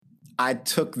I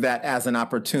took that as an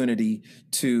opportunity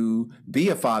to be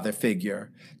a father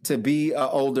figure, to be an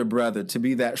older brother, to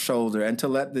be that shoulder, and to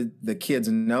let the kids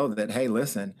know that, hey,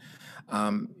 listen,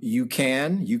 you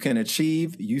can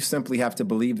achieve. You simply have to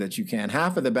believe that you can.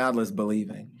 Half of the battle is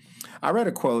believing. I read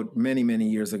a quote many, many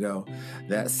years ago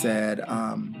that said,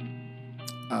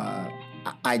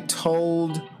 I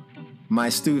told my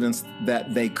students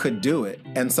that they could do it,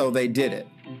 and so they did it.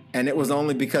 And it was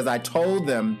only because I told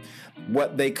them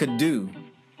what they could do.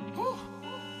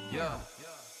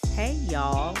 Hey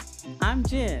y'all, I'm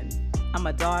Jen. I'm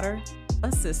a daughter,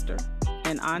 a sister,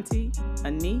 an auntie,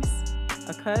 a niece,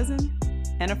 a cousin,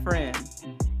 and a friend.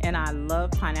 And I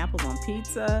love pineapples on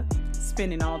pizza,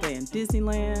 spending all day in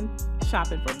Disneyland,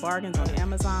 shopping for bargains on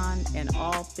Amazon, and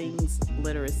all things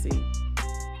literacy.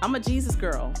 I'm a Jesus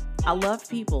girl. I love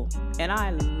people, and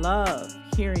I love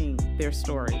hearing their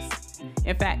stories.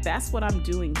 In fact, that's what I'm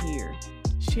doing here,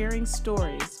 sharing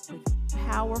stories with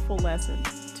powerful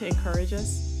lessons to encourage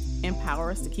us,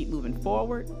 empower us to keep moving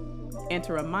forward, and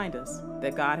to remind us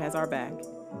that God has our back.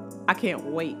 I can't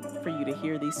wait for you to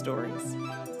hear these stories.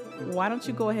 Why don't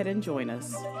you go ahead and join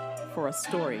us for a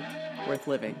story worth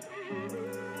living?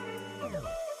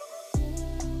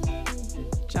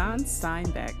 John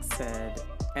Steinbeck said,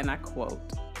 and I quote,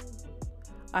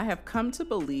 "I have come to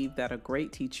believe that a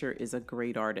great teacher is a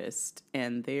great artist,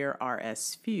 and there are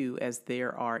as few as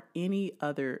there are any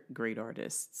other great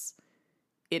artists.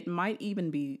 It might even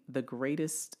be the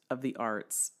greatest of the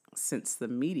arts, since the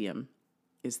medium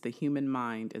is the human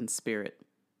mind and spirit."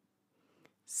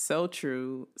 So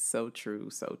true, so true,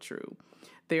 so true.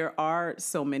 There are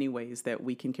so many ways that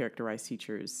we can characterize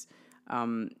teachers.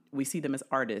 We see them as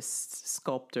artists,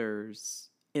 sculptors,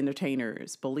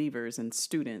 entertainers, believers and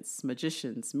students,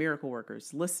 magicians, miracle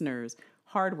workers, listeners,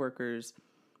 hard workers,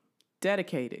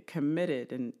 dedicated,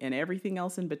 committed, and everything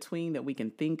else in between that we can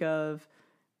think of.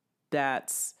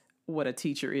 That's what a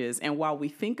teacher is. And while we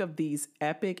think of these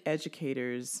epic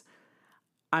educators,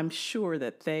 I'm sure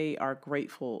that they are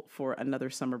grateful for another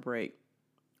summer break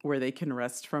where they can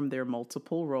rest from their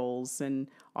multiple roles and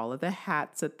all of the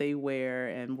hats that they wear,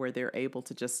 and where they're able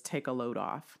to just take a load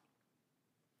off.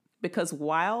 Because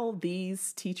while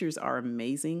these teachers are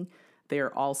amazing,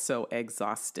 they're also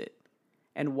exhausted.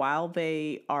 And while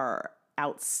they are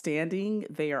outstanding,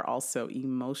 they are also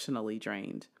emotionally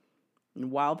drained.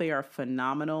 And while they are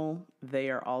phenomenal, they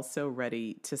are also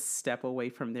ready to step away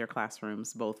from their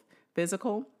classrooms, both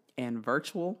physical and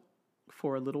virtual,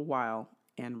 for a little while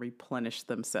and replenish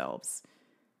themselves.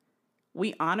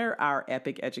 We honor our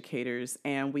epic educators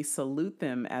and we salute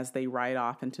them as they ride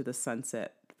off into the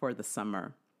sunset for the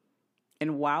summer.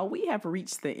 And while we have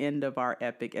reached the end of our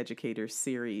Epic Educators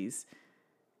series,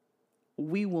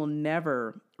 we will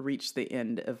never reach the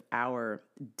end of our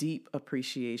deep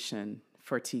appreciation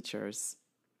for teachers.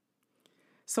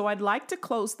 So I'd like to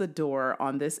close the door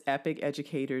on this Epic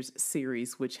Educators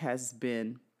series, which has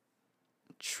been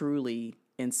truly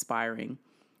inspiring,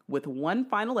 with one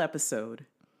final episode.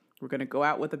 We're going to go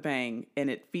out with a bang, and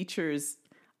it features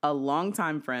a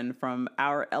longtime friend from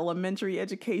our elementary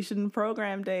education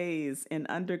program days in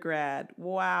undergrad.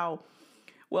 Wow.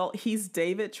 Well, he's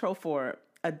David Trofor,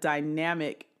 a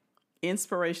dynamic,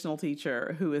 inspirational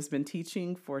teacher who has been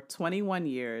teaching for 21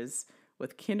 years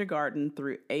with kindergarten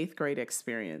through 8th grade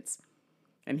experience.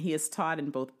 And he has taught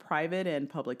in both private and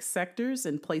public sectors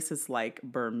in places like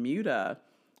Bermuda,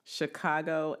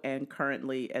 Chicago, and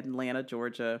currently Atlanta,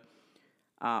 Georgia,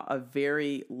 a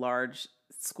very large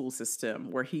school system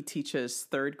where he teaches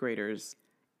 3rd graders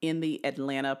in the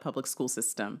Atlanta public school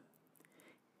system.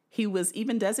 He was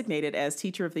even designated as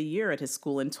Teacher of the Year at his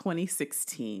school in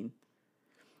 2016.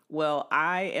 Well,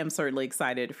 I am certainly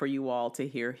excited for you all to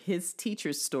hear his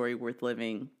teacher's story worth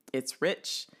living. It's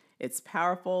rich, it's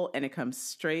powerful, and it comes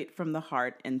straight from the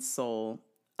heart and soul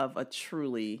of a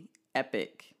truly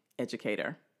epic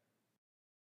educator.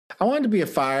 I wanted to be a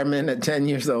fireman at 10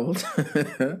 years old.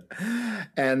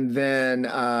 And then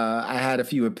I had a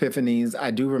few epiphanies. I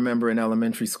do remember in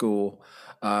elementary school,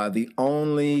 the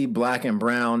only black and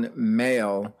brown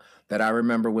male that I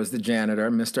remember was the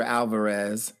janitor, Mr.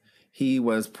 Alvarez. He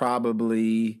was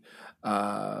probably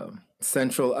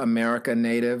Central America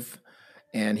native,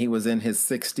 and he was in his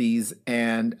 60s,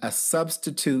 and a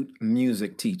substitute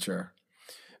music teacher,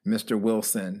 Mr.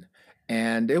 Wilson.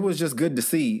 And it was just good to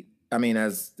see. I mean,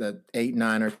 as the 8,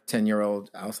 9, or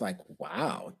 10-year-old, I was like,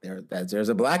 wow, there's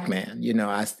a black man. You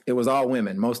know, it was all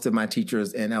women. Most of my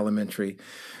teachers in elementary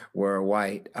were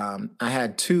white. I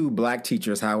had 2 black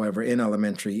teachers, however, in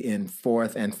elementary in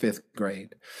 4th and 5th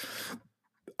grade.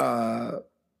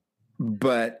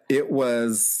 But it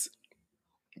was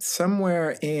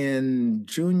somewhere in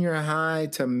junior high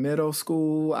to middle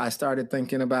school, I started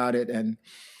thinking about it, and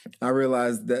I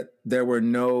realized that there were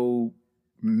no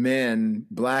men,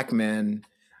 black men,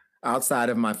 outside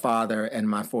of my father and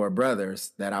my four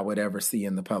brothers that I would ever see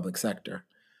in the public sector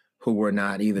who were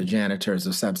not either janitors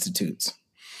or substitutes.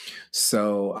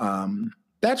 So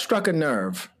that struck a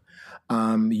nerve.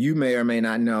 You may or may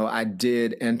not know, I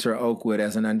did enter Oakwood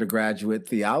as an undergraduate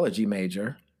theology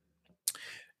major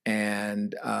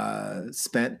and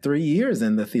spent 3 years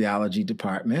in the theology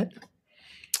department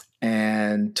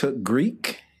and took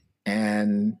Greek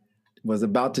and was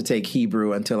about to take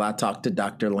Hebrew until I talked to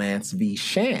Dr. Lance V.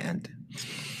 Shand,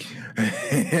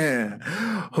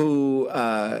 who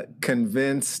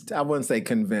convinced, I wouldn't say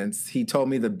convinced, he told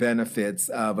me the benefits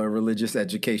of a religious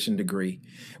education degree,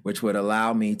 which would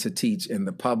allow me to teach in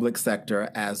the public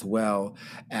sector as well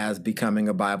as becoming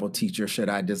a Bible teacher should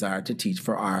I desire to teach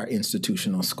for our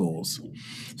institutional schools.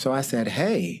 So I said,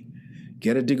 hey,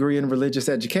 get a degree in religious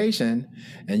education,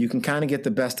 and you can kind of get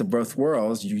the best of both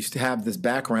worlds. You used to have this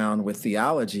background with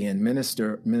theology and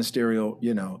ministerial,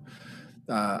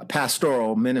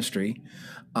 pastoral ministry,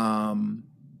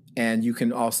 and you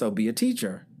can also be a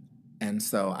teacher. And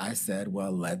so I said,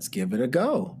 well, let's give it a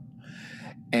go.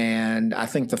 And I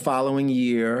think the following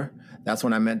year, that's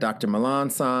when I met Dr.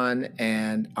 Melancon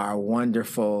and our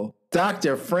wonderful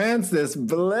Dr. Francis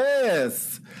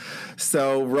Bliss.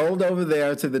 So rolled over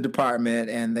there to the department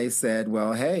and they said,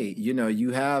 well, hey,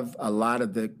 you have a lot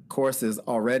of the courses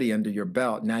already under your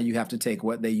belt. Now you have to take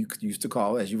what they used to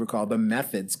call, as you recall, the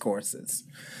methods courses.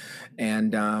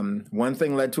 And one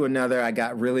thing led to another. I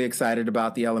got really excited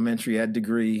about the elementary ed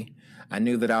degree. I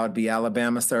knew that I would be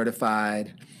Alabama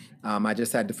certified. I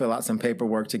just had to fill out some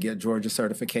paperwork to get Georgia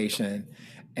certification.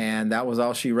 And that was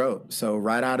all she wrote. So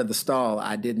right out of the stall,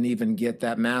 I didn't even get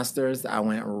that master's. I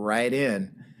went right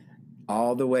in,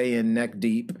 all the way in neck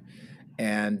deep.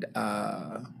 And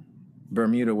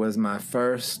Bermuda was my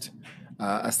first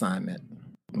assignment.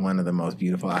 One of the most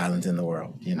beautiful islands in the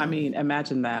world. I mean,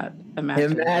 imagine that.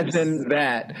 Imagine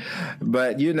that.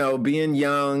 But, being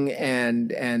young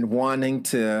and wanting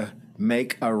to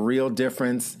make a real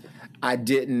difference, I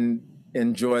didn't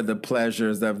enjoy the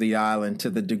pleasures of the island to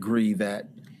the degree that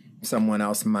someone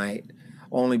else might,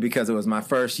 only because it was my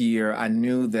first year. I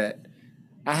knew that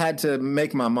I had to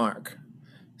make my mark.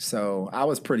 So I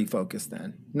was pretty focused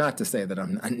then. Not to say that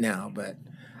I'm not now, but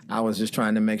I was just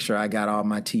trying to make sure I got all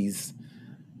my T's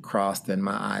crossed and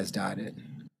my I's dotted.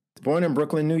 Born in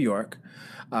Brooklyn, New York.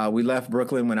 We left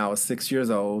Brooklyn when I was 6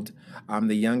 years old. I'm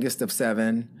the youngest of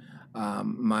 7.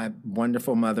 My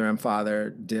wonderful mother and father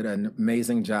did an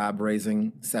amazing job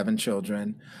raising 7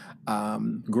 children.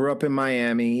 Grew up in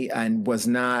Miami and was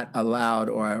not allowed,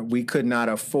 or we could not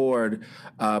afford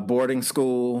boarding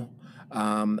school.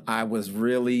 I was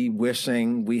really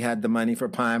wishing we had the money for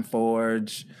Pine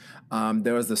Forge.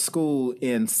 There was a school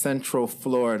in Central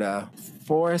Florida,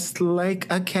 Forest Lake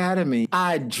Academy.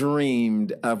 I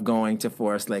dreamed of going to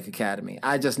Forest Lake Academy.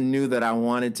 I just knew that I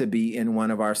wanted to be in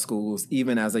one of our schools,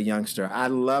 even as a youngster. I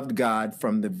loved God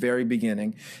from the very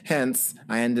beginning. Hence,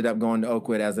 I ended up going to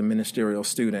Oakwood as a ministerial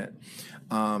student.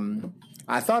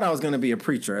 I thought I was going to be a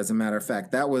preacher, as a matter of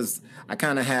fact. I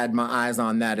kind of had my eyes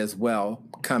on that as well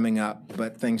coming up,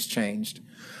 but things changed.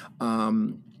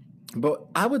 But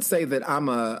I would say that I'm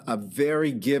a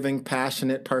very giving,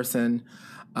 passionate person,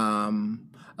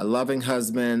 a loving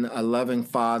husband, a loving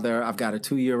father. I've got a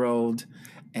 2-year-old,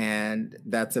 and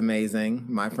that's amazing.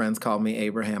 My friends call me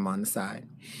Abraham on the side.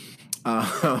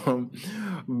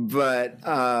 But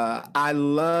I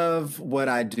love what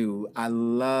I do. I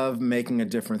love making a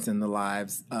difference in the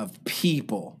lives of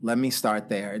people. Let me start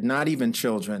there. Not even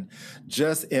children,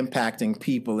 just impacting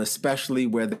people, especially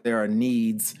where there are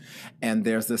needs and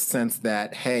there's a sense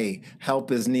that, hey,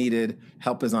 help is needed,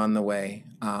 help is on the way.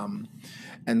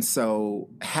 And so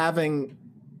having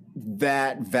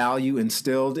that value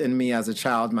instilled in me as a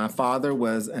child, my father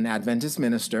was an Adventist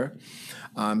minister.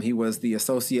 He was the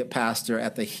associate pastor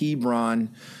at the Hebron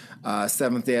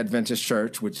Seventh-day Adventist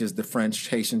Church, which is the French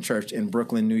Haitian church in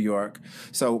Brooklyn, New York.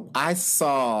 So I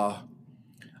saw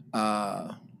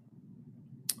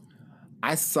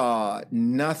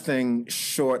nothing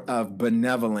short of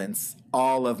benevolence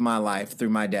all of my life through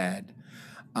my dad.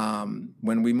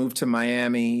 When we moved to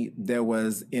Miami, there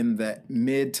was, in the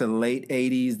mid to late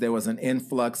 80s, there was an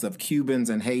influx of Cubans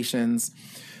and Haitians.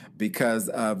 Because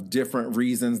of different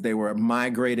reasons, they were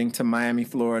migrating to Miami,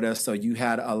 Florida. So you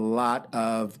had a lot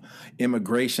of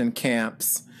immigration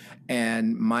camps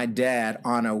And my dad,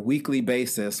 on a weekly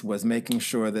basis, was making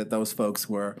sure that those folks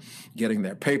were getting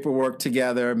their paperwork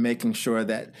together, making sure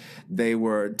that they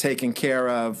were taken care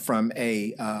of from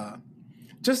a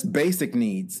just basic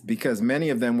needs, because many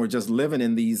of them were just living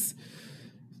in these,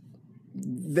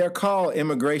 they're called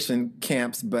immigration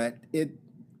camps, but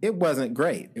it wasn't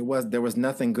great. There was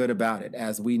nothing good about it,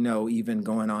 as we know, even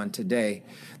going on today,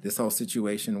 this whole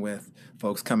situation with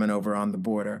folks coming over on the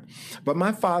border. But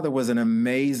my father was an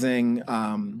amazing,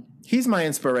 he's my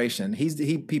inspiration.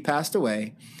 He passed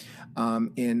away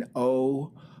in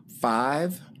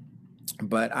 '05,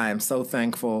 but I am so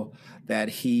thankful that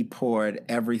he poured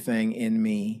everything in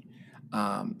me.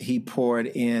 He poured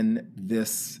in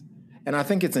this, and I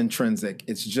think it's intrinsic.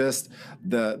 It's just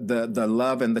the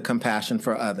love and the compassion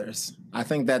for others. I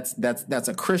think that's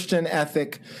a Christian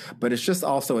ethic, but it's just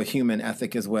also a human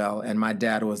ethic as well. And my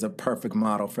dad was a perfect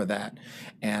model for that.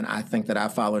 And I think that I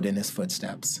followed in his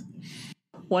footsteps.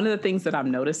 One of the things that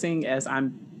I'm noticing as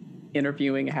I'm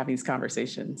interviewing and having these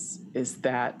conversations is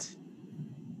that,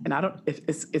 and I don't,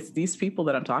 it's these people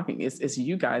that I'm talking, it's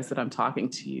you guys that I'm talking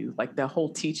to you. Like, the whole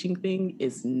teaching thing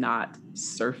is not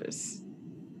surface.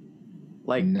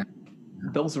 Like, no.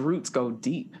 Those roots go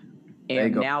deep.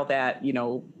 And now that,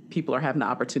 people are having the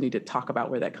opportunity to talk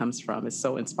about where that comes from, is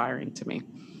so inspiring to me.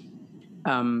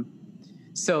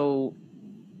 So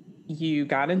you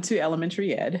got into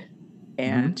elementary ed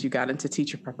and you got into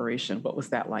teacher preparation. What was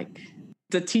that like?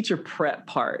 The teacher prep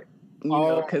part,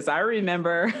 because I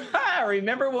remember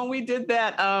when we did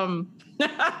that,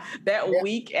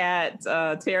 week at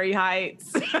Terry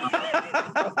Heights.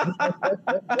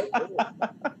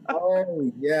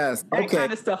 Oh, yes. That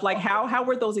kind of stuff. Like, how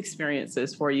were those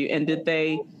experiences for you? And did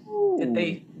they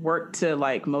work to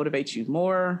like motivate you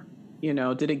more?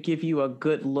 Did it give you a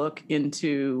good look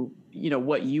into,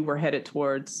 what you were headed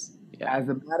towards? Yeah. As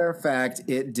a matter of fact,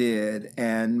 it did.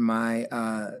 And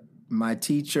my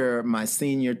teacher, my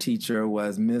senior teacher,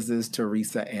 was Mrs.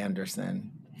 Teresa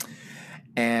Anderson.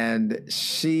 And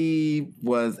she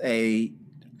was a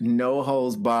no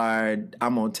holds barred,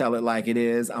 I'm going to tell it like it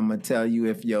is. I'm going to tell you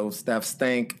if your stuff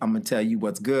stink. I'm going to tell you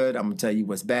what's good. I'm going to tell you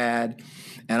what's bad.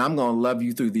 And I'm going to love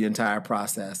you through the entire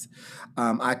process.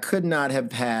 I could not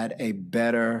have had a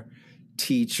better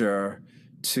teacher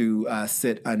to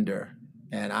sit under.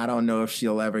 And I don't know if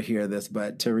she'll ever hear this,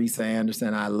 but Teresa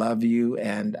Anderson, I love you,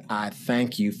 and I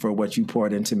thank you for what you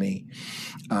poured into me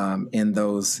in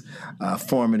those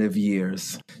formative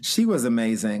years. She was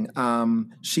amazing.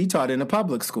 She taught in a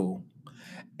public school,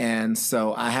 and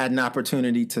so I had an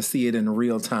opportunity to see it in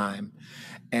real time.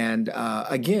 And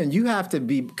again, you have to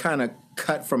be kind of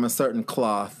cut from a certain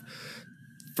cloth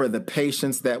for the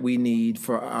patience that we need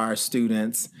for our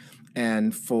students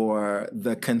and for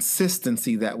the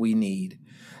consistency that we need.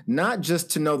 Not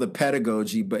just to know the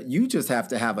pedagogy, but you just have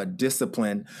to have a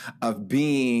discipline of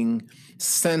being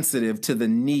sensitive to the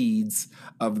needs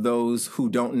of those who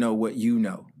don't know what you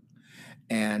know.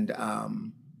 And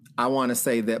I want to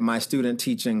say that my student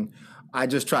teaching, I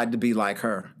just tried to be like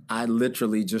her. I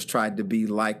literally just tried to be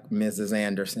like Mrs.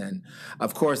 Anderson.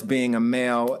 Of course, being a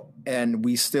male, and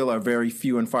we still are very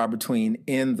few and far between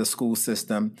in the school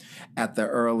system at the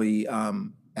early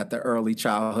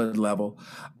childhood level.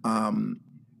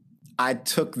 I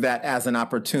took that as an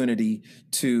opportunity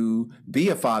to be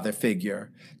a father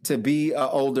figure, to be an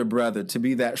older brother, to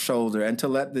be that shoulder, and to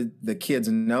let the kids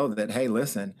know that, hey,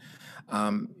 listen,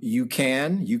 you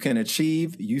can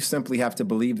achieve. You simply have to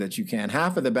believe that you can.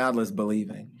 Half of the battle is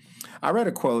believing. I read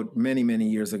a quote many, many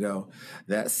years ago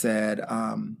that said,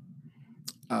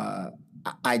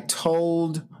 I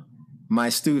told my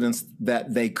students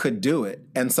that they could do it,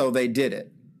 and so they did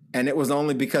it. And it was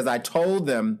only because I told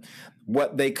them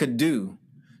what they could do.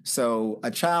 So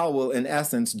a child will, in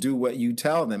essence, do what you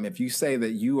tell them. If you say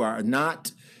that you are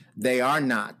not, they are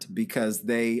not, because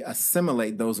they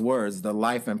assimilate those words, the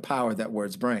life and power that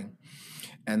words bring.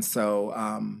 And so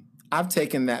I've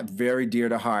taken that very dear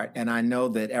to heart. And I know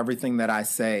that everything that I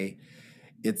say,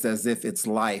 it's as if it's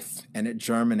life, and it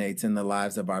germinates in the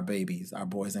lives of our babies, our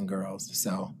boys and girls.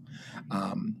 So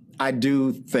I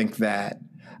do think that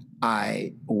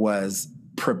I was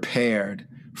prepared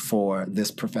for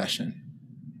this profession,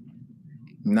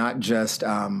 not just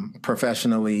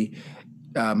professionally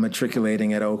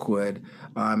matriculating at Oakwood,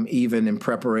 even in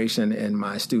preparation in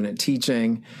my student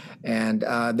teaching. And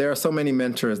there are so many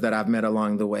mentors that I've met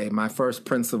along the way. My first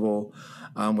principal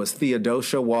was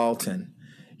Theodosia Walton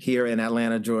here in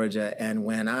Atlanta, Georgia. And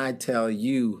when I tell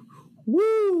you,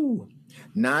 woo,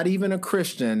 not even a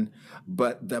Christian,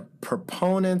 but the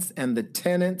proponents and the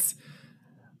tenets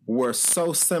were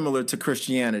so similar to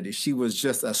Christianity. She was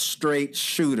just a straight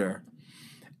shooter.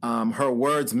 Her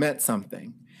words meant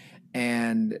something.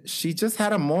 And she just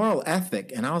had a moral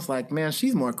ethic. And I was like, man,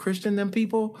 she's more Christian than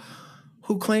people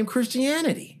who claim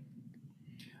Christianity.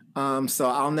 So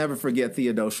I'll never forget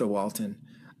Theodosia Walton.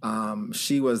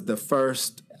 She was the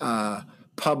first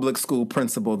public school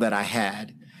principal that I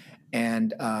had,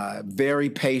 and very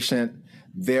patient,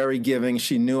 very giving.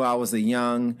 She knew I was a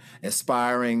young,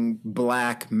 aspiring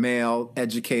Black male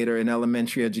educator in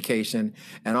elementary education,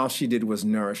 and all she did was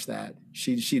nourish that.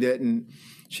 She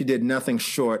did nothing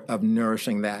short of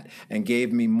nourishing that, and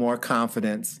gave me more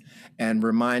confidence and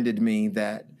reminded me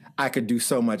that I could do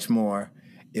so much more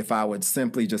if I would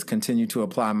simply just continue to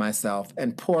apply myself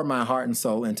and pour my heart and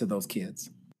soul into those kids.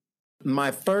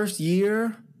 My first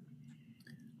year,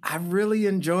 I really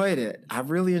enjoyed it.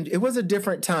 It was a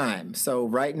different time. So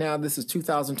right now, this is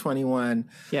 2021.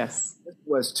 Yes. This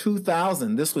was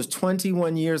 2000. This was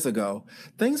 21 years ago.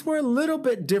 Things were a little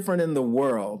bit different in the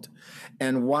world.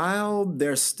 And while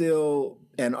there's still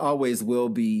and always will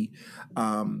be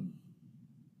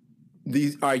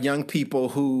these are young people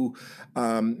who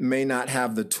may not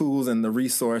have the tools and the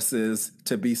resources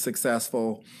to be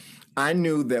successful, I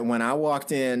knew that when I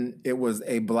walked in, it was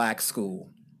a Black school,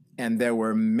 and there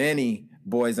were many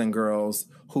boys and girls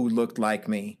who looked like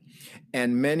me,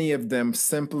 and many of them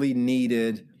simply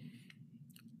needed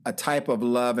a type of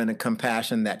love and a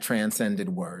compassion that transcended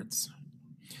words.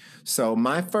 So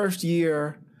my first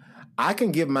year, I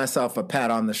can give myself a pat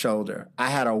on the shoulder. I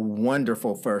had a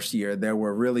wonderful first year. There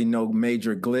were really no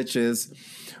major glitches.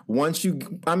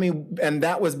 And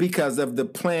that was because of the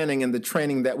planning and the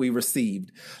training that we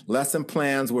received. Lesson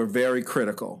plans were very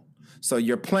critical. So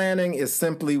your planning is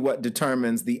simply what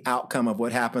determines the outcome of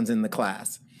what happens in the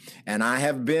class. And I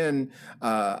have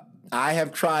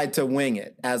tried to wing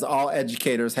it, as all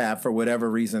educators have, for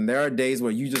whatever reason. There are days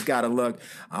where you just got to look,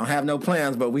 I don't have no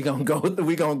plans, but we gonna go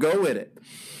with it.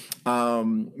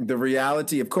 The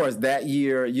reality, of course, that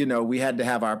year, we had to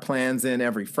have our plans in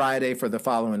every Friday for the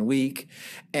following week.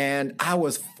 And I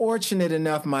was fortunate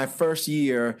enough my first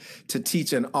year to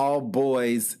teach an all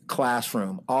boys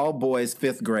classroom, all boys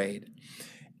 5th grade.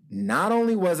 Not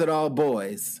only was it all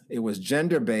boys, it was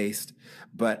gender-based,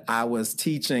 but I was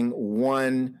teaching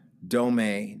one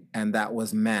domain, and that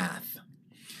was math.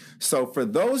 So for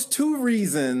those two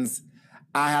reasons,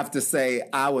 I have to say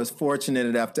I was fortunate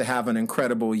enough to have an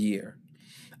incredible year.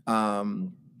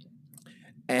 And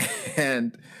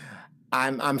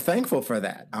I'm thankful for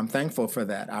that.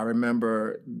 I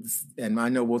remember, and I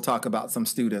know we'll talk about some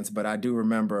students, but I do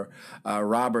remember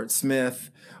Robert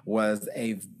Smith was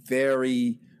a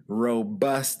very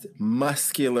robust,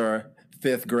 muscular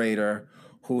 5th grader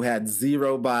who had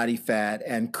 0 body fat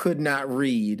and could not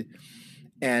read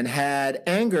and had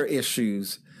anger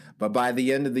issues. But by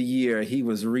the end of the year, he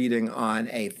was reading on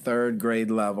a 3rd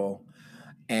grade level.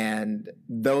 And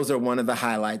those are one of the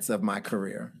highlights of my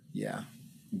career. Yeah,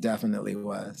 definitely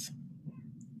was.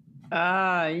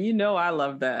 I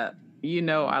love that.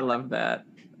 I love that.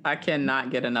 I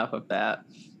cannot get enough of that.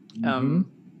 Mm-hmm.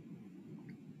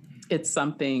 It's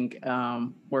something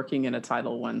working in a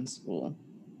Title I school,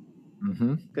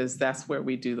 because that's where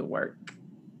we do the work.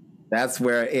 That's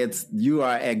where you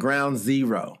are at ground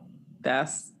zero.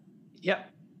 That's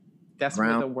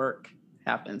where the work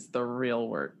happens, the real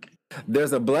work.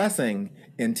 There's a blessing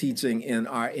in teaching in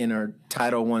our inner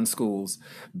Title I schools,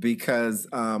 because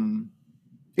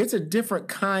it's a different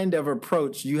kind of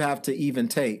approach you have to even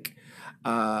take.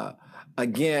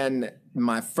 Again,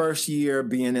 my first year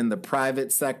being in the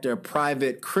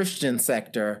private Christian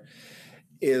sector,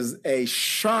 is a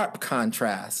sharp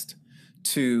contrast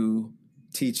to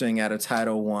teaching at a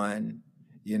Title I,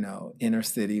 inner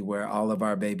city where all of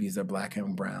our babies are Black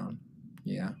and brown.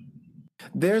 Yeah.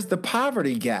 There's the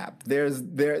poverty gap. There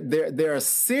are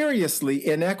seriously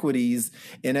inequities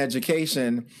in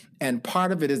education, and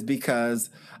part of it is because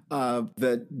of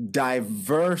the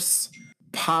diverse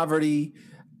poverty,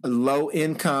 low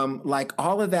income, like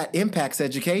all of that impacts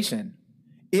education.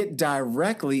 It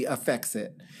directly affects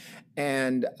it.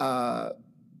 And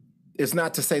it's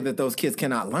not to say that those kids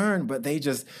cannot learn, but they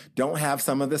just don't have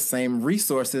some of the same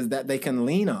resources that they can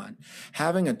lean on.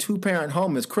 Having a 2-parent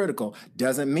home is critical.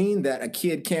 Doesn't mean that a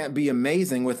kid can't be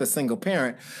amazing with a single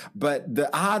parent, but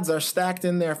the odds are stacked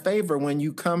in their favor when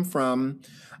you come from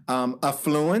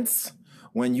affluence,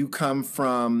 when you come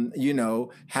from,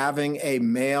 having a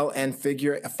male and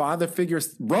father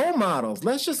figures, role models.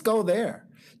 Let's just go there.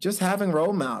 Just having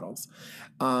role models.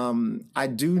 I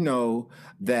do know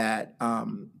that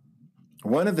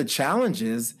one of the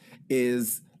challenges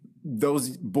is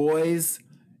those boys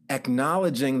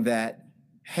acknowledging that,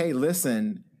 hey,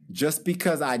 listen, Just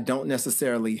because I don't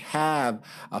necessarily have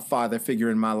a father figure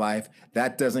in my life,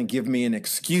 that doesn't give me an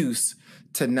excuse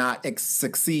to not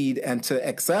succeed and to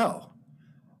excel.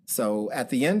 So at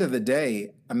the end of the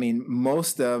day, I mean,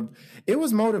 it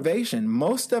was motivation.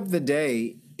 Most of the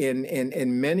day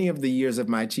in many of the years of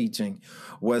my teaching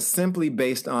was simply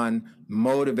based on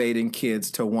motivating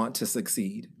kids to want to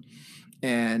succeed.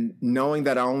 And knowing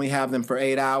that I only have them for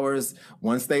 8 hours,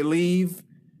 once they leave,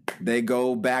 they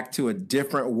go back to a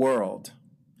different world.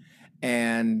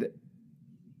 And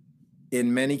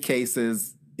in many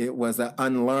cases, it was an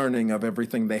unlearning of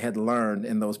everything they had learned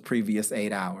in those previous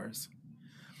 8 hours.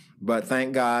 But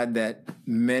thank God that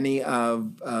many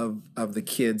of the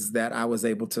kids that I was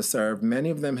able to serve, many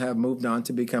of them have moved on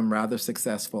to become rather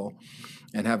successful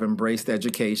and have embraced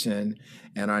education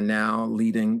and are now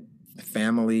leading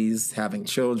families, having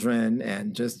children,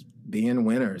 and just being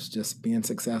winners, just being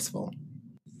successful.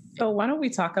 So why don't we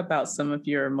talk about some of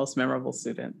your most memorable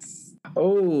students?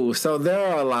 Oh, so there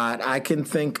are a lot. I can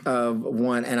think of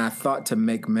one, and I thought to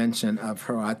make mention of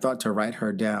her. I thought to write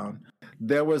her down.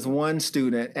 There was one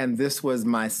student, and this was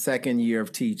my second year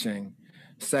of teaching.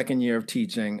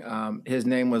 His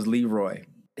name was Leroy.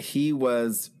 He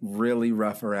was really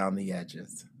rough around the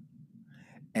edges.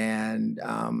 And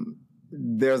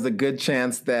there's a good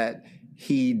chance that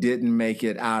he didn't make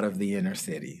it out of the inner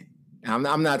city.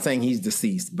 I'm not saying he's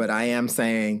deceased, but I am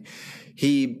saying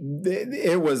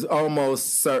it was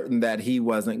almost certain that he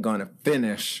wasn't going to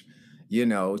finish,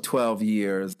 12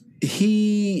 years.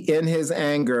 He, in his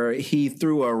anger, he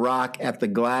threw a rock at the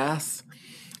glass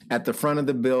at the front of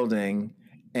the building,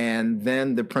 and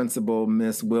then the principal,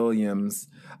 Miss Williams,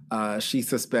 she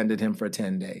suspended him for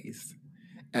 10 days.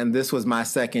 And this was my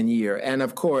second year. And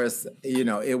of course,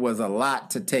 it was a lot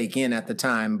to take in at the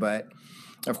time, but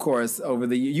of course, over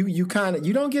the you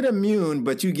don't get immune,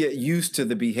 but you get used to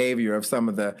the behavior of some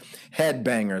of the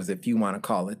headbangers, if you want to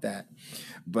call it that.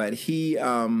 But he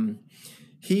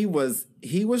was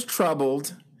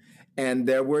troubled, and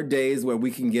there were days where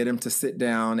we can get him to sit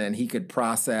down and he could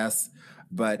process,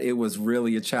 but it was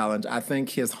really a challenge. I think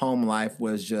his home life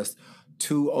was just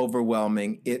too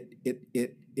overwhelming.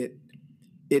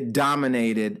 It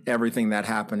dominated everything that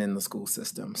happened in the school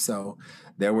system. So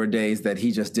there were days that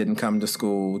he just didn't come to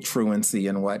school, truancy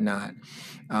and whatnot.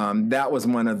 That was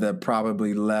one of the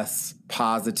probably less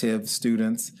positive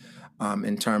students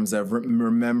in terms of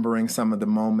remembering some of the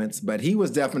moments, but he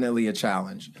was definitely a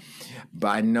challenge.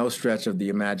 By no stretch of the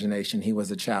imagination, he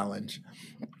was a challenge.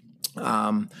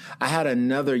 I had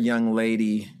another young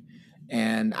lady,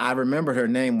 and I remembered her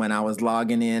name when I was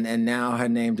logging in, and now her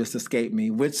name just escaped me,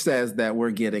 which says that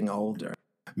we're getting older.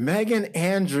 Megan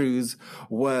Andrews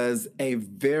was a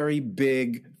very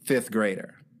big fifth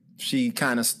grader. She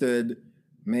kind of stood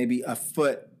maybe a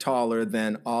foot taller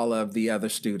than all of the other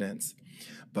students.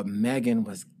 But Megan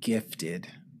was gifted,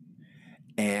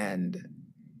 and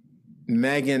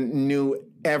Megan knew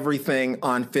everything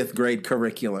on fifth grade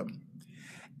curriculum.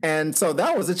 And so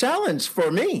that was a challenge for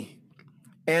me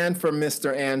and for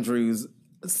Mr. Andrews,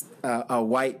 a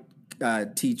white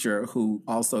teacher who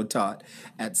also taught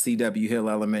at C.W. Hill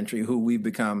Elementary, who we've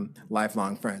become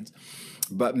lifelong friends.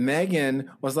 But Megan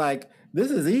was like,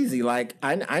 this is easy. Like,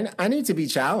 I need to be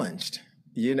challenged,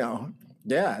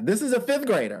 Yeah, this is a fifth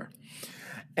grader.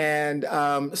 And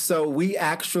so we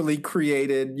actually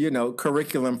created,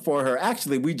 curriculum for her.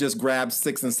 Actually, we just grabbed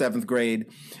 6th and 7th grade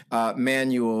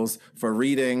manuals for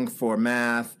reading, for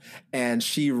math, and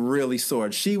she really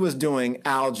soared. She was doing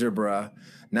algebra,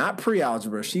 not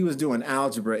pre-algebra. She was doing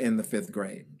algebra in the 5th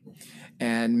grade.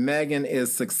 And Megan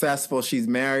is successful. She's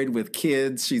married with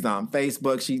kids. She's on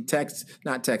Facebook. She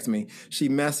she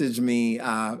messaged me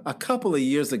a couple of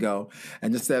years ago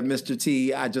and just said, Mr.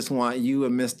 T, I just want you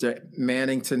and Mr.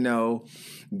 Manning to know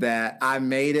that I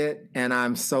made it, and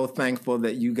I'm so thankful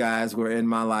that you guys were in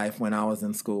my life when I was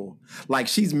in school. Like,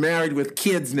 she's married with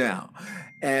kids now.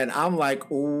 And I'm like,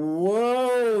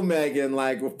 whoa, Megan,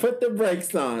 like, put the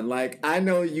brakes on. Like, I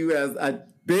know you as a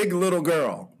big little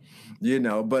girl.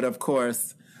 But of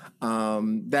course,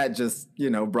 that just,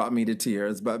 brought me to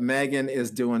tears. But Megan is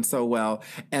doing so well.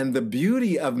 And the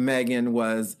beauty of Megan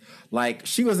was, like,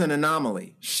 she was an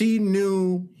anomaly. She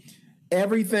knew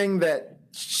everything that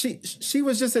she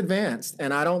was just advanced.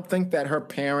 And I don't think that her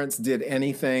parents did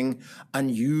anything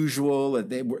unusual.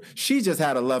 She just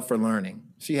had a love for learning.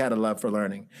 She had a love for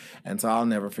learning. And so I'll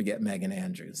never forget Megan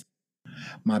Andrews.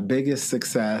 My biggest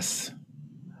success...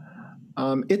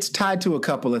 it's tied to a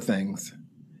couple of things.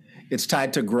 It's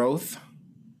tied to growth.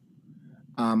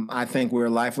 I think we're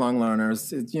lifelong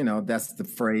learners. That's the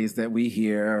phrase that we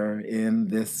hear in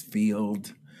this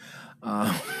field.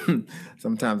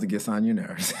 Sometimes it gets on your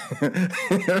nerves.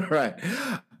 Right.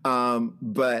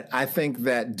 But I think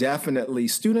that definitely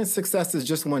student success is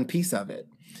just one piece of it.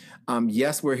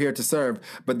 Yes, we're here to serve,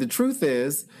 but the truth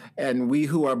is, and we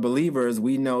who are believers,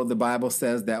 we know the Bible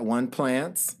says that one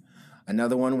plants,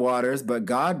 another one waters, but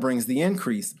God brings the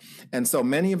increase. And so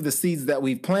many of the seeds that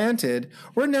we've planted,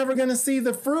 we're never going to see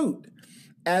the fruit,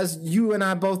 as you and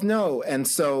I both know. And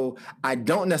so I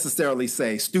don't necessarily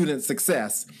say student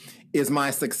success is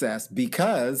my success,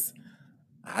 because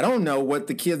I don't know what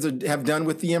the kids have done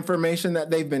with the information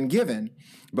that they've been given,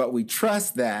 but we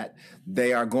trust that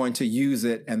they are going to use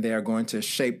it and they are going to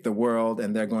shape the world,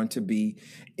 and they're going to be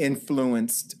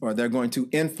influenced, or they're going to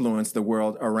influence the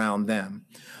world around them.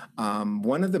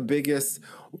 One of the biggest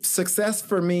success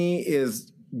for me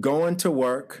is going to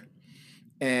work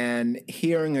and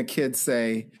hearing a kid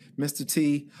say, "Mr.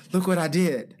 T, look what I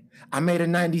did. I made a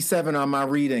 97 on my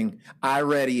reading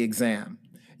I-ready exam,"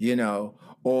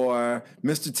 or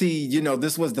 "Mr. T,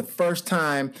 this was the first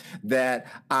time that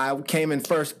I came in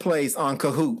first place on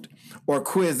Kahoot or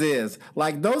Quiz.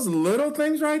 Like those little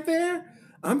things right there,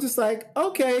 I'm just like,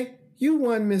 okay, you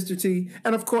won, Mr. T.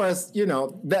 And of course,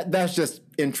 that's just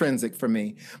intrinsic for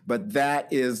me. But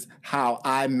that is how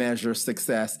I measure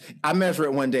success. I measure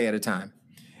it one day at a time.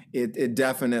 It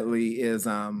definitely is.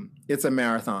 It's a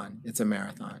marathon. It's a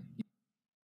marathon.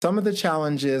 Some of the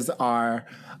challenges are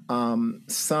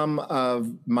some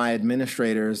of my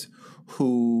administrators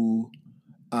who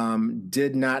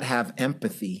did not have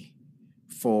empathy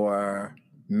for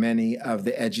many of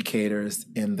the educators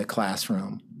in the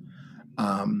classroom.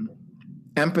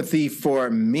 Empathy for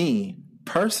me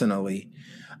personally.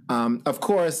 Of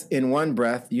course, in one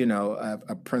breath,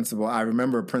 a principal, I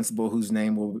remember a principal whose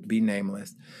name will be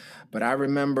nameless, but I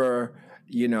remember,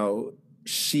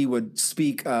 she would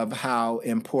speak of how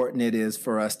important it is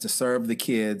for us to serve the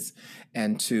kids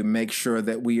and to make sure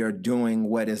that we are doing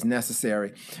what is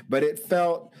necessary. But it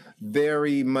felt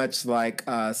very much like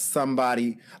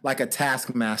somebody, like a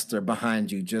taskmaster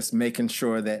behind you, just making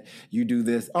sure that you do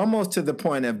this, almost to the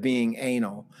point of being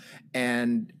anal.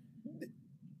 And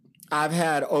I've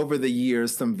had over the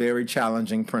years some very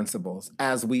challenging principals,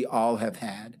 as we all have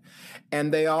had.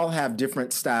 And they all have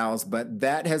different styles, but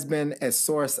that has been a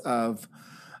source of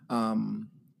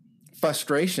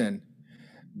frustration,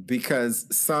 because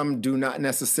some do not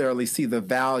necessarily see the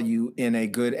value in a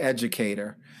good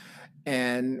educator.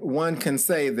 And one can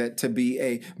say that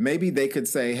maybe they could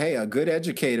say, hey, a good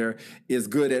educator is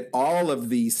good at all of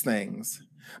these things,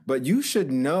 but you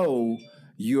should know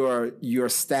your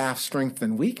staff strengths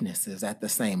and weaknesses at the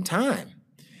same time.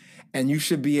 And you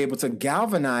should be able to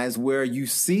galvanize where you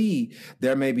see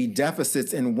there may be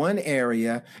deficits in one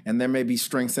area and there may be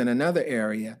strengths in another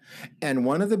area. And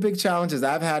one of the big challenges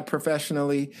I've had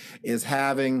professionally is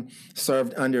having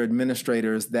served under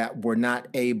administrators that were not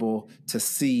able to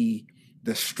see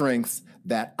the strengths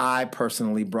that I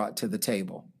personally brought to the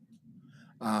table.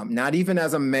 Not even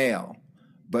as a male,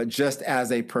 but just as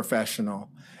a professional.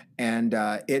 And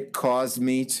it caused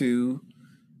me to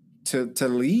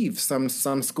leave some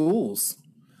schools.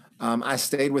 I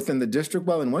stayed within the district.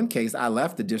 Well, in one case, I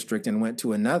left the district and went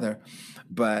to another.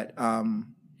 But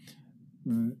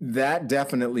that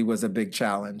definitely was a big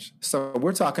challenge. So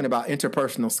we're talking about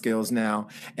interpersonal skills now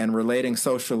and relating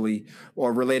socially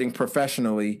or relating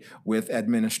professionally with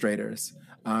administrators.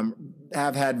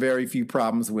 I've had very few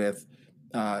problems with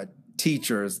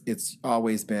teachers. It's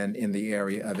always been in the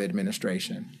area of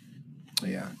administration.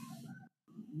 Yeah.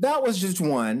 That was just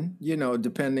one,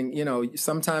 depending,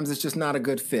 sometimes it's just not a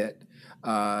good fit,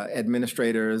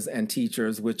 administrators and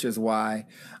teachers, which is why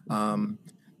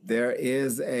there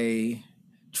is a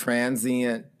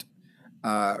transient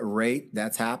rate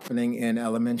that's happening in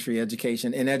elementary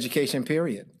education, in education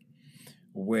period,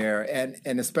 where,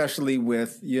 and especially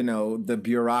with, the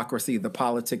bureaucracy, the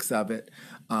politics of it.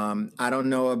 I don't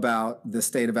know about the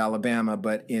state of Alabama,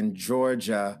 but in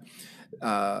Georgia,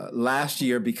 last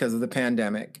year, because of the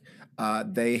pandemic,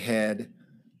 they had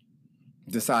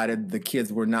decided the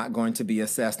kids were not going to be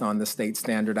assessed on the state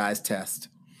standardized test.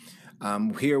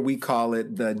 Here we call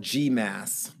it the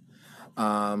GMAS.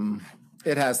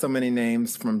 It has so many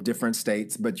names from different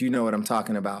states, but you know what I'm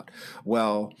talking about.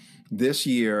 Well, this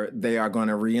year they are going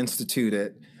to reinstitute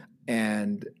it.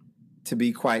 And to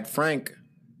be quite frank,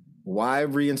 why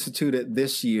reinstitute it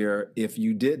this year if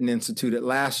you didn't institute it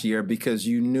last year, because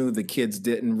you knew the kids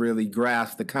didn't really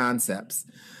grasp the concepts?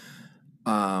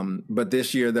 But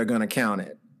this year they're going to count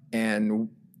it. And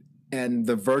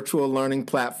the virtual learning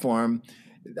platform,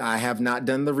 I have not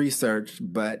done the research,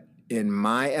 but in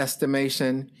my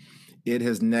estimation, it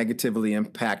has negatively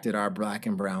impacted our Black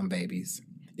and brown babies.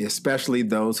 especially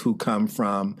those who come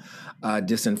from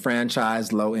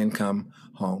disenfranchised, low-income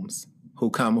homes, who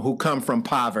come from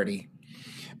poverty.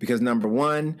 Because number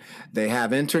one, they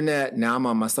have internet. Now I'm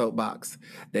on my soapbox.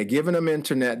 They're giving them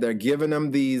internet. They're giving them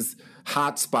these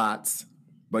hotspots,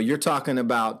 but you're talking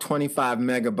about 25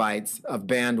 megabytes of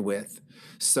bandwidth.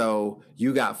 So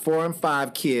you got 4 and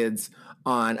 5 kids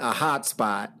on a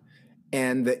hotspot,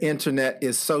 and the internet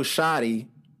is so shoddy,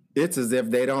 it's as if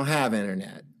they don't have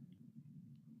internet.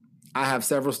 I have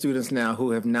several students now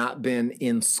who have not been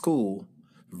in school,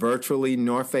 virtually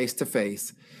nor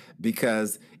face-to-face,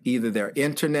 because either their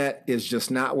internet is just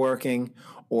not working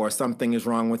or something is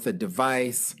wrong with the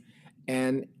device.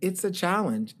 And it's a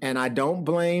challenge. And I don't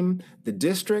blame the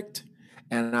district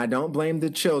and I don't blame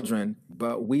the children,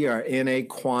 but we are in a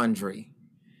quandary.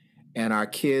 And our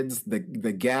kids, the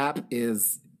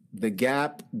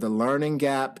learning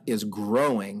gap is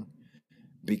growing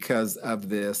because of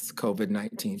this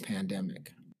COVID-19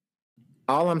 pandemic.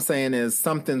 All I'm saying is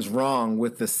something's wrong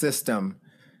with the system,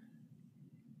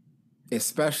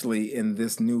 especially in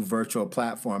this new virtual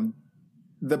platform.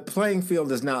 The playing field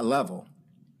is not level.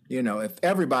 You know, if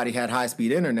everybody had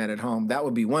high-speed internet at home, that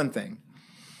would be one thing.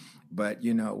 But,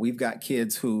 you know, we've got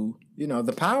kids who, you know,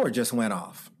 the power just went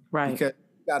off. Right. Because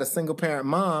you got a single-parent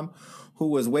mom who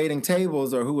was waiting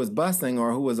tables or who was busing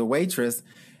or who was a waitress,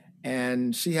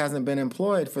 and she hasn't been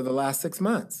employed for the last 6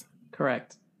 months.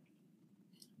 Correct.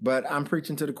 But I'm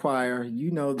preaching to the choir. You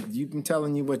know, you've been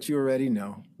telling you what you already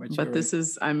know. This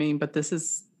is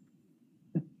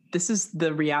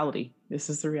the reality. This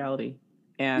is the reality.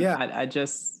 And yeah. I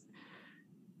just,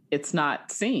 it's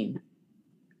not seen.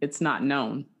 It's not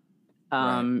known.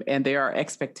 Right. And there are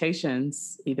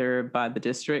expectations either by the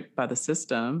district, by the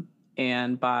system,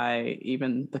 and by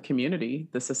even the community,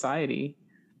 the society,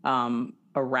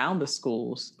 around the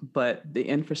schools, but the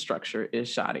infrastructure is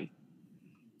shoddy.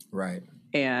 Right.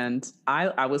 And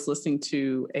I was listening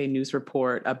to a news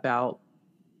report about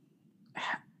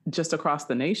just across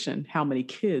the nation, how many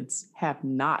kids have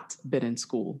not been in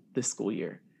school this school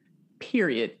year,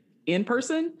 period, in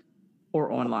person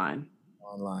or online.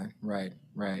 Online, right.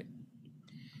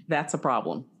 That's a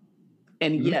problem.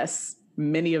 And yes,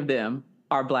 many of them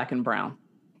are Black and brown.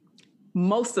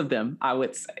 Most of them, I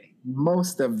would say.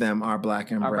 Most of them are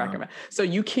Black and brown. So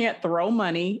you can't throw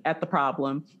money at the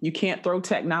problem. You can't throw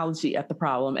technology at the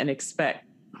problem and expect.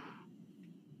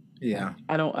 Yeah.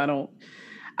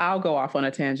 I'll go off on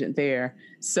a tangent there.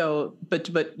 So, but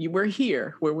we're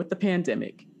here. We're with the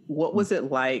pandemic. What was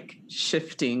it like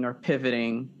shifting or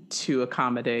pivoting to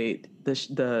accommodate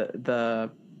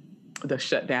the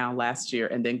shutdown last year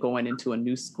and then going into a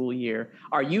new school year?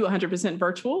 Are you 100%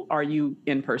 virtual? Are you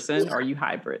in person? Are you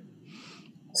hybrid?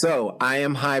 So I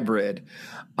am hybrid.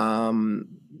 The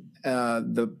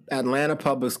Atlanta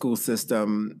public school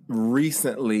system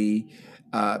recently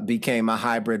became a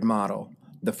hybrid model.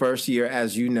 The first year,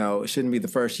 as you know, it shouldn't be the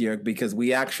first year because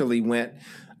we actually went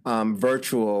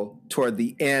virtual toward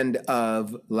the end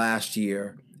of last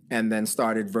year and then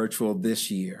started virtual this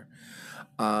year.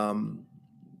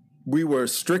 We were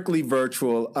strictly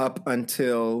virtual up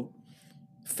until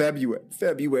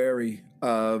February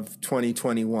of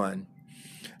 2021.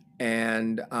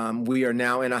 And we are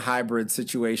now in a hybrid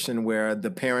situation where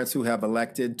the parents who have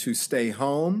elected to stay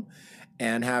home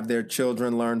and have their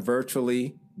children learn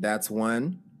virtually, that's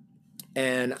one.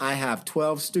 And I have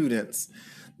 12 students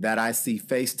that I see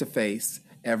face-to-face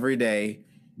every day,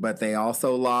 but they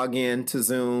also log in to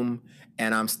Zoom,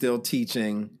 and I'm still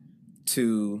teaching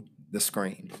to the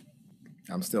screen.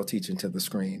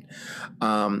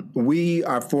 We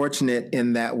are fortunate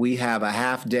in that we have a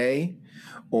half day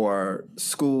or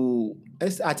school.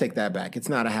 I take that back. It's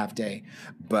not a half day,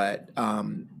 but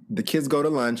the kids go to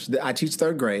lunch. I teach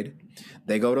third grade.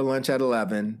 They go to lunch at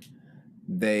 11.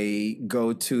 They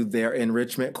go to their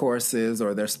enrichment courses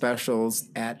or their specials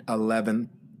at 12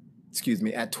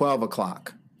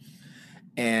 o'clock.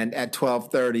 And at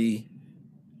 12:30,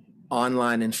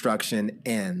 online instruction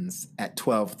ends at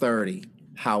 12:30.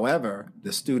 However,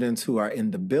 the students who are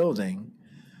in the building,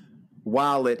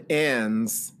 while it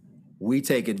ends, we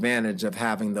take advantage of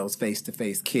having those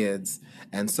face-to-face kids.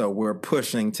 And so we're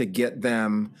pushing to get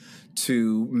them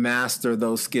to master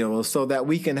those skills so that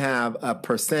we can have a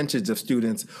percentage of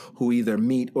students who either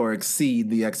meet or exceed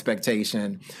the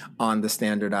expectation on the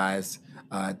standardized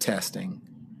testing.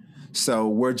 So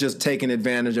we're just taking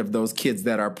advantage of those kids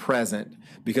that are present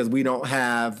because we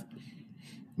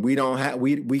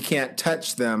can't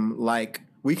touch them like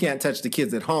we can't touch the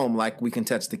kids at home like we can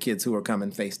touch the kids who are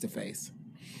coming face to face.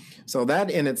 So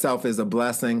that in itself is a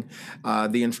blessing.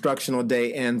 The instructional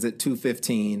day ends at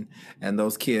 2:15, and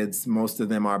those kids, most of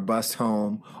them are bused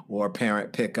home or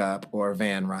parent pickup or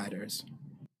van riders.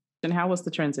 And how was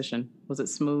the transition? Was it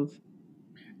smooth?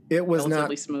 It was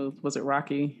Relatively not smooth. Was it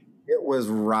rocky? It was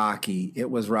rocky. It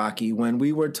was rocky. When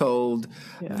we were told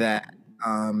that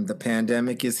the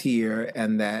pandemic is here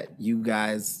and that you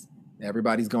guys,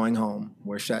 everybody's going home,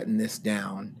 we're shutting this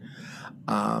down.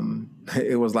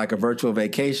 It was like a virtual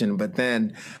vacation. But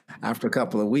then after a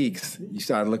couple of weeks, you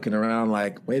started looking around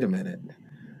like, wait a minute,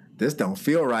 this don't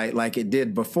feel right like it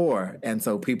did before. And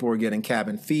so people were getting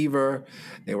cabin fever.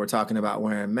 They were talking about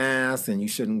wearing masks and you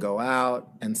shouldn't go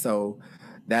out. And so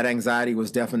that anxiety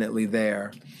was definitely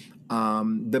there.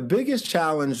 The biggest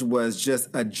challenge was just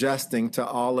adjusting to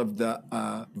all of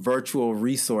the virtual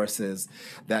resources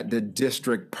that the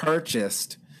district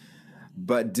purchased,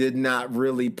 but did not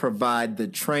really provide the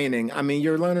training. I mean,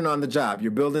 you're learning on the job.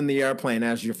 You're building the airplane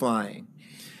as you're flying.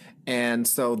 And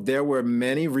so there were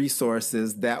many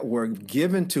resources that were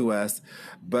given to us,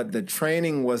 but the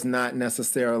training was not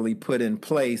necessarily put in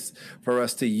place for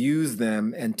us to use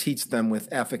them and teach them with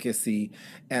efficacy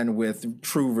and with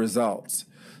true results.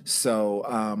 So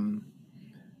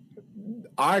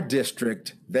our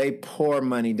district, they pour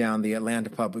money down the Atlanta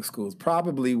Public Schools,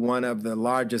 probably one of the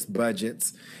largest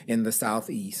budgets in the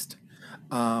Southeast.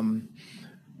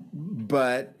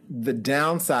 But the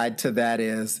downside to that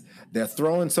is they're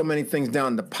throwing so many things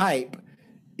down the pipe,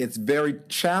 it's very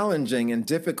challenging and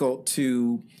difficult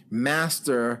to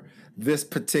master this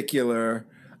particular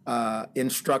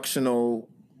instructional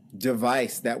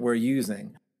device that we're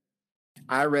using.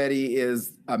 iReady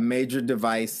is a major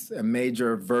device, a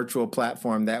major virtual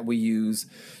platform that we use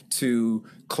to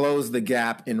close the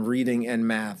gap in reading and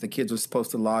math. The kids are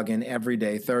supposed to log in every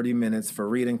day, 30 minutes for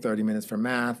reading, 30 minutes for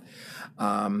math.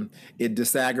 It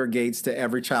disaggregates to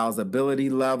every child's ability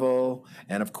level.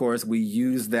 And of course, we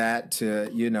use that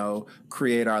to,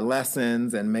 create our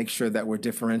lessons and make sure that we're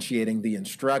differentiating the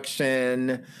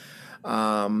instruction.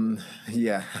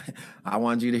 Yeah, I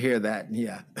want you to hear that.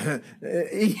 Yeah.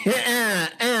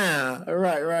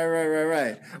 Right.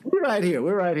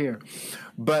 We're right here.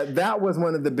 But that was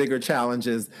one of the bigger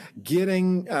challenges,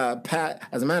 getting,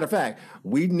 as a matter of fact,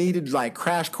 we needed like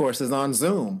crash courses on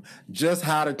Zoom, just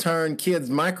how to turn kids'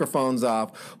 microphones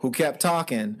off who kept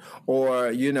talking,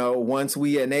 or, once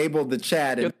we enabled the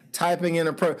chat and typing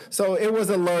in so it was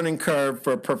a learning curve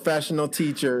for professional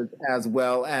teachers as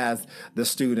well as the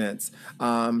students.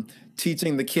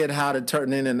 Teaching the kid how to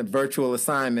turn in a virtual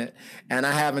assignment. And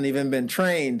I haven't even been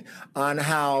trained on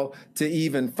how to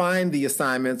even find the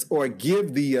assignments or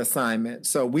give the assignment.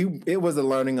 So it was a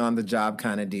learning on the job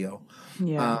kind of deal.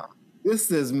 Yeah. This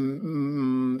is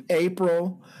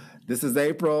April. This is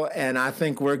April, and I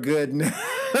think we're good now.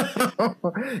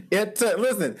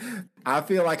 Listen, I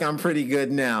feel like I'm pretty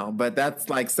good now, but that's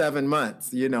like 7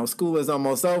 months. School is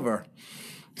almost over.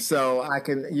 So I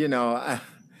can,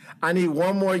 I need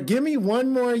one more. Give me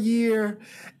one more year,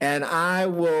 and I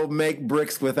will make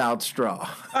bricks without straw.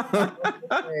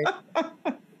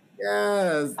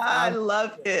 Yes. I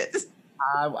love it.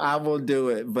 I will do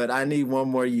it, but I need one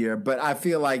more year. But I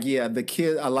feel like,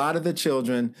 a lot of the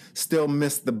children still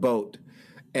miss the boat.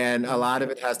 And a lot of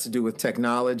it has to do with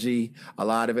technology. A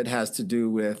lot of it has to do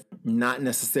with not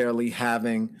necessarily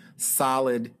having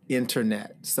solid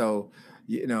internet. So,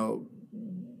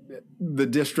 the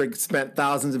district spent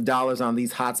thousands of dollars on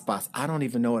these hotspots. I don't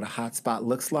even know what a hotspot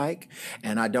looks like.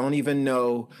 And I don't even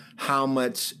know how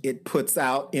much it puts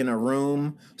out in a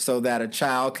room so that a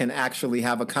child can actually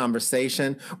have a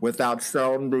conversation without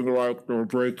sounding like they're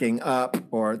breaking up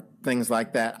or things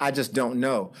like that. I just don't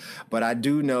know. But I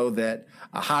do know that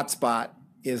a hotspot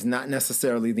is not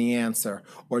necessarily the answer,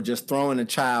 or just throwing a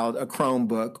child a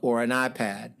Chromebook or an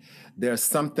iPad. There's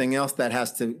something else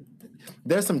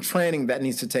there's some training that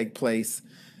needs to take place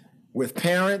with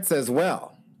parents as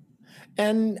well.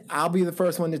 And I'll be the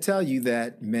first one to tell you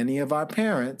that many of our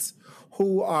parents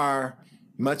who are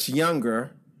much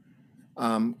younger,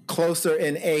 closer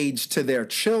in age to their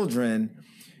children,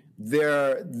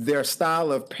 their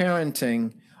style of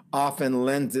parenting often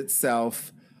lends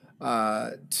itself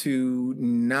to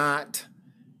not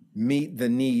meet the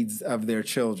needs of their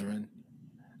children.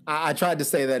 I tried to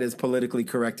say that as politically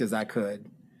correct as I could.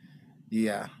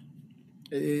 Yeah,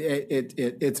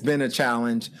 it's been a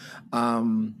challenge.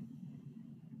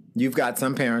 You've got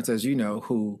some parents, as you know,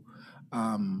 who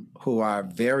are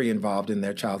very involved in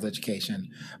their child's education,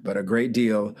 but a great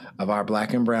deal of our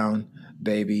Black and brown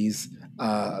babies,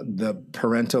 the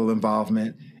parental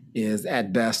involvement is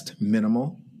at best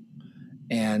minimal.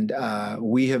 And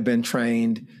we have been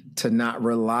trained to not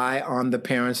rely on the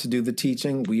parents to do the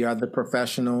teaching. We are the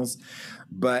professionals.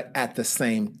 But at the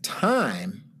same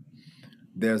time,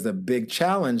 there's a big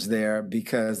challenge there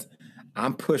because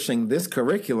I'm pushing this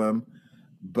curriculum,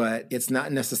 but it's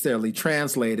not necessarily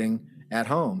translating at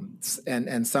home.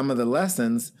 And some of the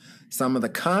lessons, some of the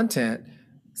content,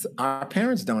 our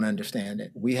parents don't understand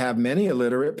it. We have many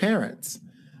illiterate parents,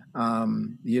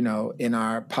 in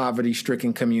our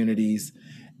poverty-stricken communities,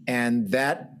 and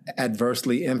that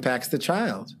adversely impacts the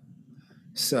child.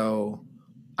 So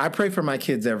I pray for my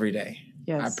kids every day.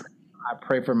 Yes. I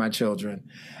pray for my children.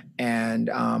 And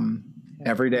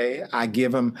every day I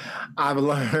give them, I've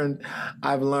learned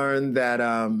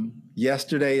that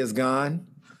yesterday is gone.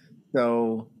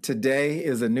 So today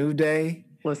is a new day.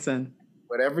 Listen.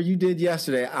 Whatever you did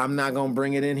yesterday, I'm not going to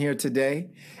bring it in here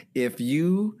today. If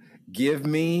you give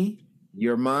me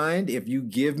your mind, if you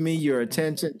give me your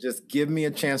attention, just give me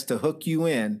a chance to hook you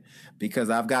in, because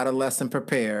I've got a lesson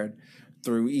prepared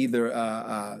through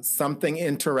either something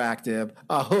interactive,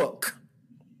 a hook,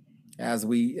 as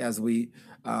it's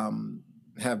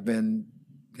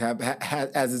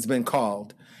been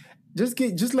called.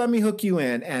 Just let me hook you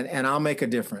in, and I'll make a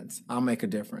difference.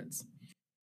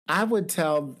 I would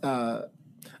tell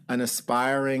an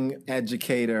aspiring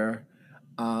educator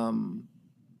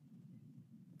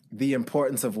the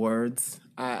importance of words.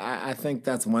 I think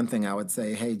that's one thing I would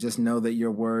say. Hey, just know that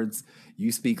your words,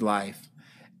 you speak life.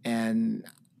 And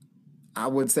I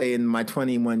would say in my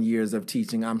 21 years of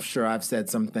teaching, I'm sure I've said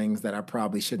some things that I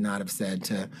probably should not have said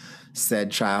to said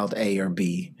child A or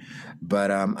B. But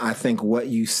I think what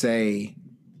you say,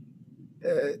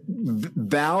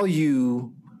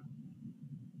 value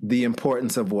the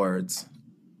importance of words.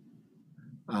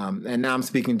 And now I'm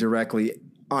speaking directly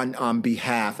on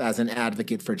behalf as an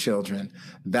advocate for children.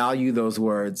 Value those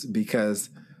words, because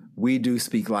we do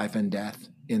speak life and death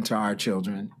into our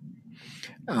children.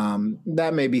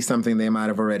 That may be something they might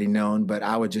have already known, but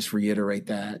I would just reiterate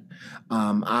that.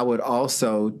 I would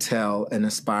also tell an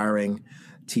aspiring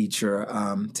teacher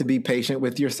to be patient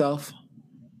with yourself,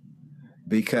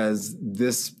 because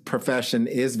this profession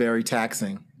is very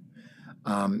taxing.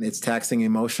 It's taxing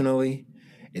emotionally.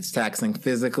 It's taxing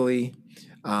physically.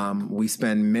 We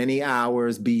spend many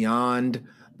hours beyond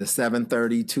the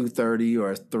 7:30, 2:30,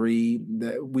 or 3.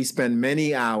 We spend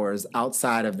many hours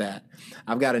outside of that.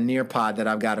 I've got a Nearpod that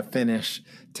I've got to finish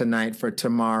tonight for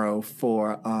tomorrow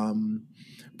for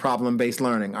problem-based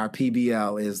learning. Our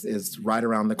PBL is right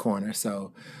around the corner,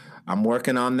 so I'm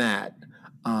working on that.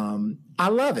 I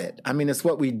love it. I mean, it's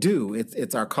what we do.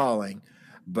 It's our calling.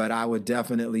 But I would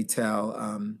definitely tell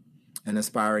an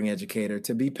aspiring educator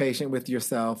to be patient with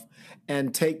yourself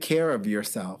and take care of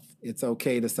yourself. It's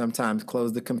okay to sometimes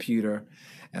close the computer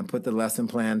and put the lesson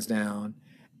plans down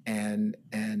and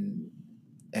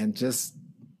just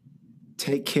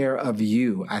take care of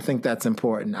you. I think that's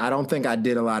important. I don't think I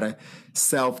did a lot of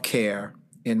self-care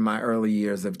in my early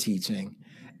years of teaching.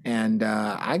 And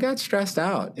I got stressed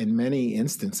out in many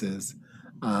instances.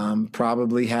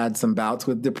 Probably had some bouts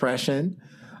with depression.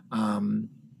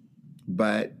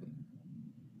 But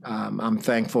I'm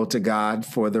thankful to God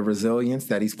for the resilience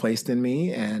that He's placed in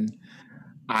me. And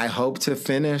I hope to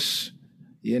finish,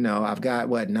 I've got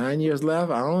 9 years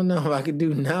left. I don't know if I could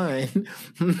do 9,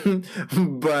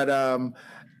 but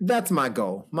that's my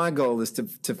goal. My goal is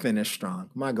to finish strong.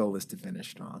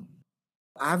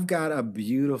 I've got a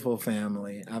beautiful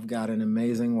family. I've got an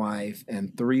amazing wife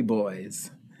and 3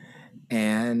 boys.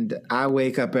 And I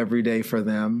wake up every day for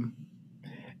them.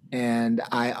 And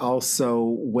I also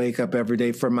wake up every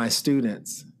day for my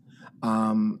students.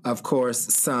 Of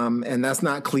course, and that's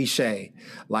not cliche.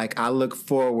 Like, I look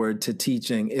forward to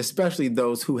teaching, especially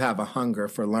those who have a hunger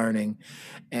for learning.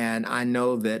 And I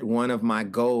know that one of my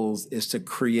goals is to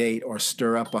create or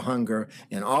stir up a hunger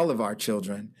in all of our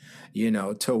children,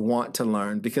 to want to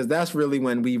learn, because that's really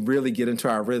when we really get into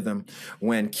our rhythm,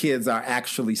 when kids are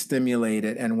actually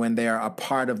stimulated and when they are a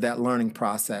part of that learning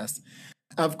process.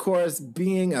 Of course,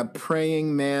 being a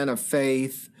praying man of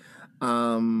faith,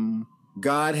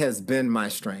 God has been my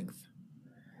strength.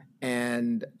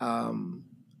 And I'm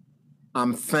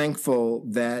thankful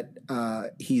that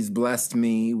He's blessed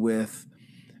me with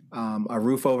a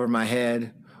roof over my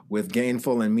head, with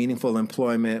gainful and meaningful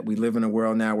employment. We live in a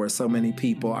world now where so many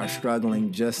people are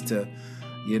struggling just to,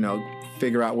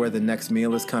 figure out where the next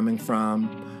meal is coming from,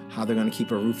 how they're going to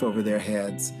keep a roof over their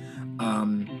heads.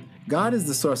 God is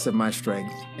the source of my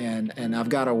strength, and I've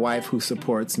got a wife who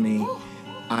supports me,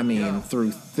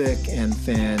 through thick and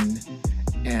thin,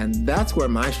 and that's where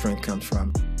my strength comes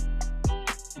from.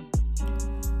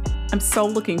 I'm so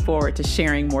looking forward to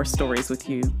sharing more stories with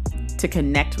you, to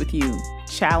connect with you,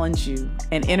 challenge you,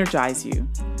 and energize you.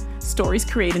 Stories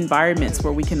create environments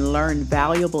where we can learn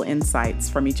valuable insights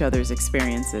from each other's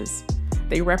experiences.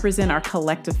 They represent our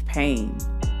collective pain,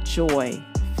 joy,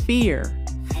 fear,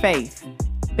 faith,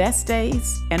 best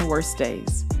days and worst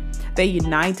days. They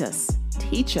unite us,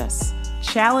 teach us,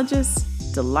 challenge us,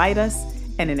 delight us,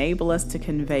 and enable us to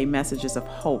convey messages of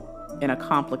hope in a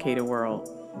complicated world.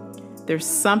 There's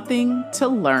something to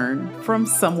learn from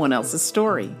someone else's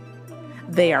story.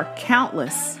 They are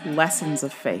countless lessons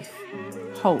of faith,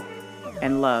 hope,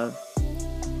 and love.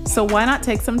 So why not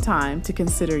take some time to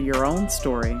consider your own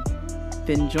story?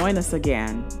 Then join us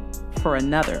again for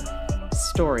another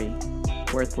story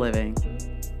worth living.